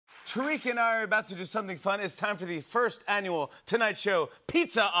Tariq and I are about to do something fun. It's time for the first annual Tonight Show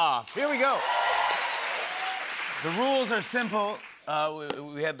Pizza Off. Here we go. The rules are simple.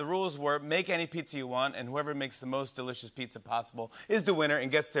 The rules were make any pizza you want, and whoever makes the most delicious pizza possible is the winner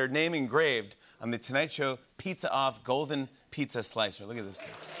and gets their name engraved on the Tonight Show Pizza Off Golden Pizza Slicer. Look at this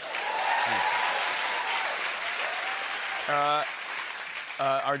guy.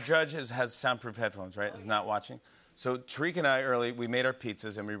 Our judge has soundproof headphones, right? Is not watching. So Tariq and I, we made our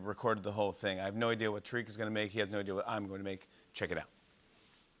pizzas and we recorded the whole thing. I have no idea what Tariq is going to make. He has no idea what I'm going to make. Check it out.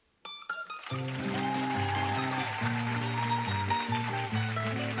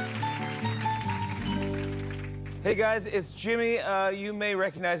 Hey guys, it's Jimmy. You may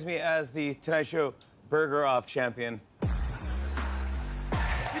recognize me as the Tonight Show Burger Off champion. You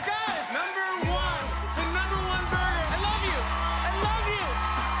guys, #1, the #1 burger. I love you. I love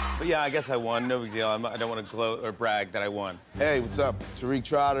you. But yeah, I guess I won. No big deal. I don't want to gloat or brag that I won. Hey, what's up? Tariq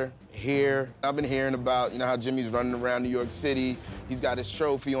Trotter here. I've been hearing about, how Jimmy's running around New York City. He's got his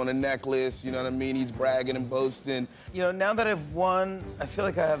trophy on a necklace, you know what I mean? He's bragging and boasting. Now that I've won, I feel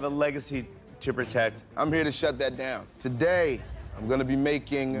like I have a legacy to protect. I'm here to shut that down. Today, I'm gonna be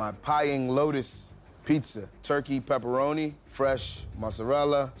making my Pying Lotus pizza. Turkey pepperoni, fresh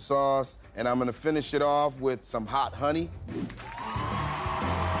mozzarella sauce, and I'm gonna finish it off with some hot honey.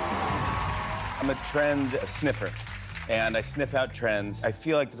 I'm a trend sniffer, and I sniff out trends. I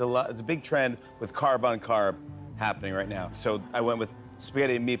feel like there's a big trend with carb on carb happening right now. So I went with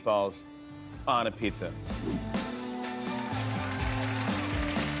spaghetti and meatballs on a pizza.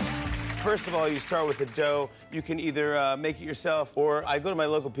 First of all, you start with the dough. You can either make it yourself, or I go to my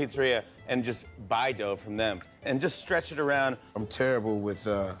local pizzeria and just buy dough from them and just stretch it around. I'm terrible with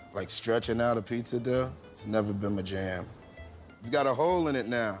stretching out a pizza dough. It's never been my jam. It's got a hole in it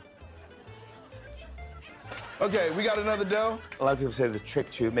now. Okay, we got another dough. A lot of people say the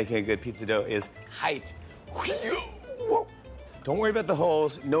trick to making a good pizza dough is height. Don't worry about the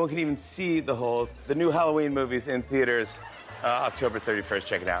holes. No one can even see the holes. The new Halloween movie's in theaters October 31st.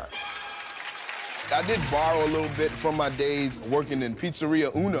 Check it out. I did borrow a little bit from my days working in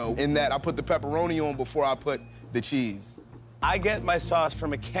Pizzeria Uno in that I put the pepperoni on before I put the cheese. I get my sauce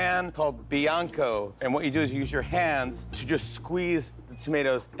from a can called Bianco, and what you do is you use your hands to just squeeze the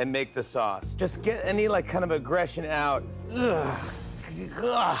tomatoes and make the sauce. Just get any kind of aggression out. Ugh.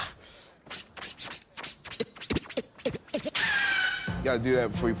 Ugh. You gotta do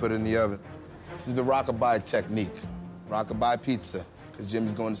that before you put it in the oven. This is the rockabye technique. Rockabye pizza, because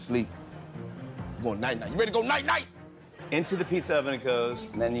Jimmy's going to sleep. You're going night-night. You ready to go night-night? Into the pizza oven it goes,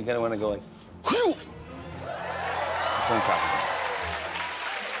 and then you're gonna wanna go like, whew! That's what I'm talking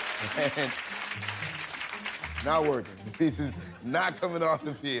about. And it's not working. The pizza's not coming off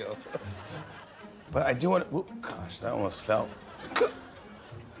the peel. But I do want to, gosh, that almost fell.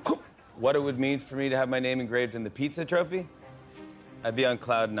 What it would mean for me to have my name engraved in the pizza trophy? I'd be on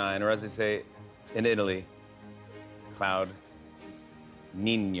cloud 9, or as they say in Italy, cloud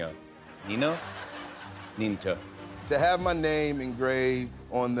Nino. Nino? Ninto. To have my name engraved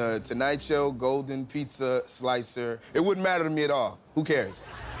on the Tonight Show Golden Pizza Slicer, it wouldn't matter to me at all. Who cares?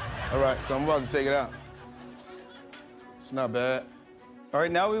 All right, so I'm about to take it out. It's not bad. All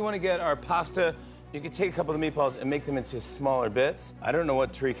right, now we want to get our pasta. You can take a couple of the meatballs and make them into smaller bits. I don't know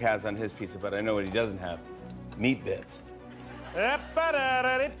what Tariq has on his pizza, but I know what he doesn't have. Meat bits.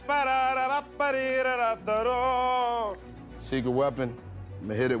 Secret weapon. I'm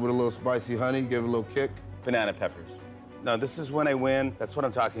gonna hit it with a little spicy honey, give it a little kick. Banana peppers. No, this is when I win. That's what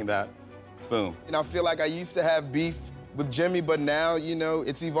I'm talking about. Boom. And I feel like I used to have beef with Jimmy, but now,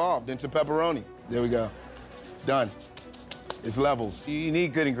 it's evolved into pepperoni. There we go. Done. It's levels. You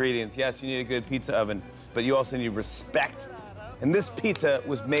need good ingredients. Yes, you need a good pizza oven, but you also need respect. And this pizza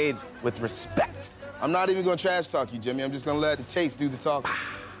was made with respect. I'm not even gonna trash talk you, Jimmy. I'm just gonna let the taste do the talking.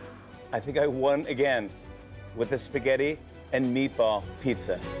 I think I won again with the spaghetti and meatball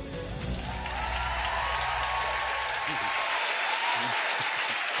pizza.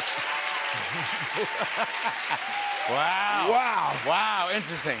 Wow. Wow. Wow,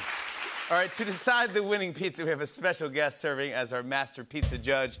 interesting. All right, to decide the winning pizza, we have a special guest serving as our master pizza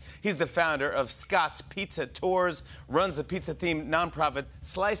judge. He's the founder of Scott's Pizza Tours, runs the pizza-themed nonprofit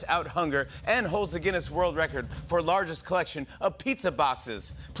Slice Out Hunger, and holds the Guinness World Record for largest collection of pizza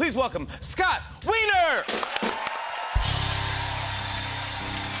boxes. Please welcome Scott Wiener!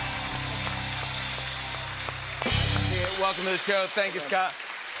 Yeah, welcome to the show. Thank you, Scott.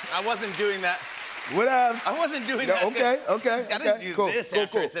 I wasn't doing that. What up? I wasn't doing that. Okay. I didn't do this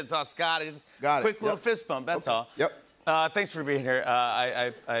after I said saw Scott. I just quick little fist bump. That's all. Yep. Thanks for being here.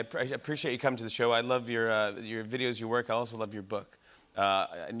 I appreciate you coming to the show. I love your videos, your work. I also love your book.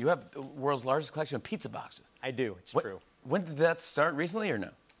 And you have the world's largest collection of pizza boxes. I do. It's What- true. When did that start? Recently or no?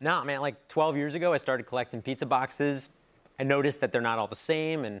 No, man, like 12 years ago, I started collecting pizza boxes. I noticed that they're not all the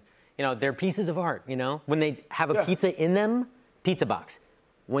same, and, you know, they're pieces of art, you know? When they have a pizza in them, pizza box.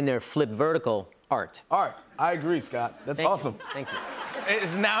 When they're flipped vertical, art. Art. I agree, Scott. That's Thank awesome. You. Thank you. It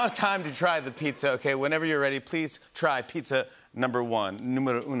is now time to try the pizza. Okay, whenever you're ready, please try pizza number one,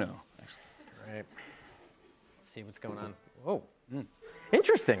 numero uno. All right. Let's see what's going on. Whoa.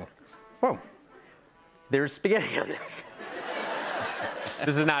 Interesting. Whoa. There's spaghetti on this.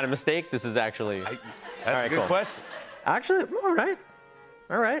 This is not a mistake. This is actually... That's right, a good cool. question. Actually, all right.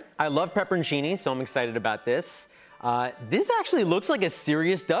 All right. I love pepperoncini, so I'm excited about this. This actually looks like a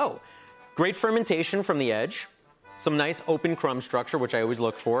serious dough. Great fermentation from the edge. Some nice open crumb structure, which I always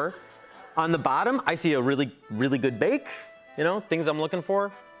look for. On the bottom, I see a really, really good bake. You know, things I'm looking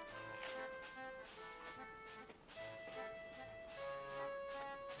for.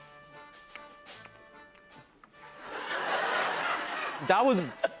 That was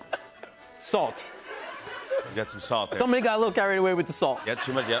salt. You got some salt there. Somebody got a little carried away with the salt. Yeah,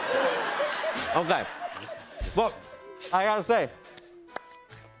 too much, yeah. Okay. Well, I gotta say,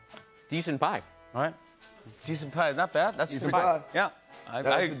 decent pie. All right. Decent pie, not bad. That's Decent pretty- pie. Yeah. I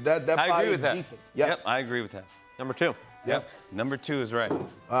That I pie agree is with that. decent. Yes. Yep, I agree with that. Number two. Yep. Number two is right.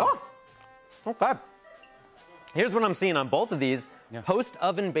 Oh, okay. Here's what I'm seeing on both of these. Yeah.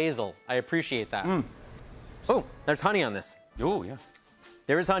 Post-oven basil. I appreciate that. Oh, there's honey on this. Oh, yeah.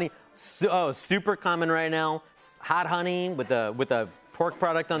 There is honey. Super common right now. Hot honey with a pork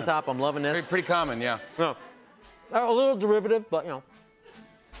product on top. I'm loving this. Pretty common, yeah. No. A little derivative, but, you know.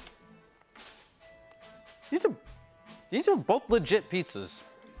 These are both legit pizzas.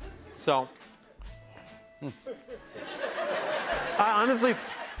 So, I honestly,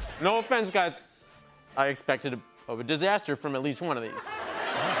 no offense, guys, I expected a disaster from at least one of these.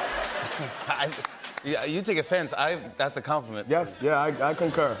 Yeah, you take offense. That's a compliment. Yes, yeah, I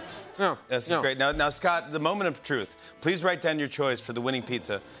concur. No, This is no. great. Now, Scott, the moment of truth. Please write down your choice for the winning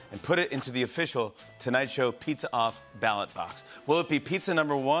pizza and put it into the official Tonight Show Pizza Off ballot box. Will it be pizza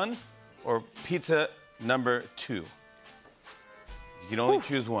number one or pizza number two? You can only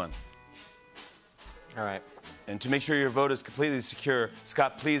choose one. All right. And to make sure your vote is completely secure,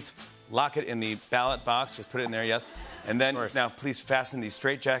 Scott, please lock it in the ballot box. Just put it in there, yes. And then now please fasten the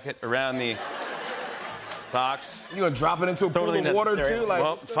straitjacket around the box. You gonna drop it into a Totally pool of water necessary. too? Like,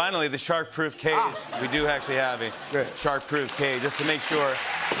 Well, finally, the shark-proof cage. We do actually have a Great. shark-proof cage, just to make sure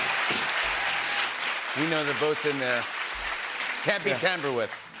we know the vote's in there. Can't be tampered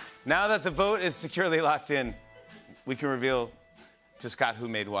with. Now that the vote is securely locked in, we can reveal to Scott who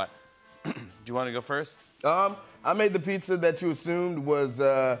made what. Do you want to go first? I made the pizza that you assumed was,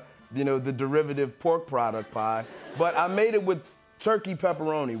 you know, the derivative pork product pie, but I made it with turkey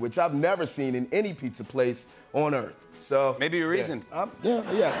pepperoni, which I've never seen in any pizza place on earth. So Maybe a reason.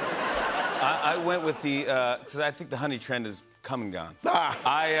 Yeah. I went with the, because I think the honey trend is come and gone.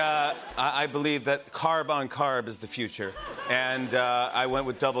 I believe that carb on carb is the future. And I went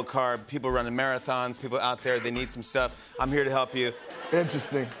with double carb. People running marathons, people out there, they need some stuff. I'm here to help you.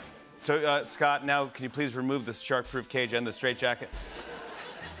 Interesting. So, Scott, now can you please remove the shark-proof cage and the straitjacket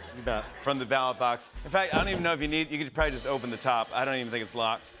You bet. from the ballot box? In fact, I don't even know if you could probably just open the top. I don't even think it's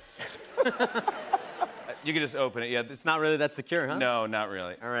locked. You can just open it, yeah. It's not really that secure, huh? No, not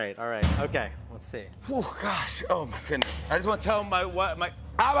really. All right. Okay, let's see. Oh, gosh. Oh, my goodness. I just want to tell my...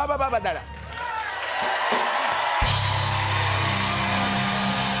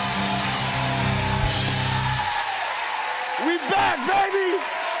 We back, baby!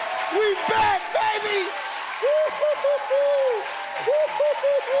 We back, baby!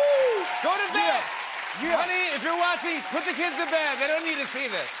 Go to bed! Yeah. Honey, if you're watching, put the kids to bed. They don't need to see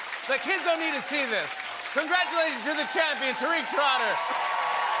this. The kids don't need to see this. Congratulations to the champion, Tariq Trotter.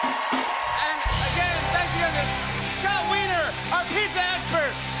 And again, thank you to Scott Wiener, our pizza expert.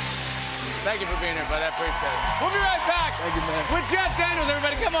 Thank you for being here, bud. I appreciate it. We'll be right back. Thank you, man. With Jeff Daniels,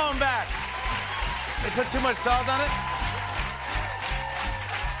 everybody. Come on back. They put too much salt on it?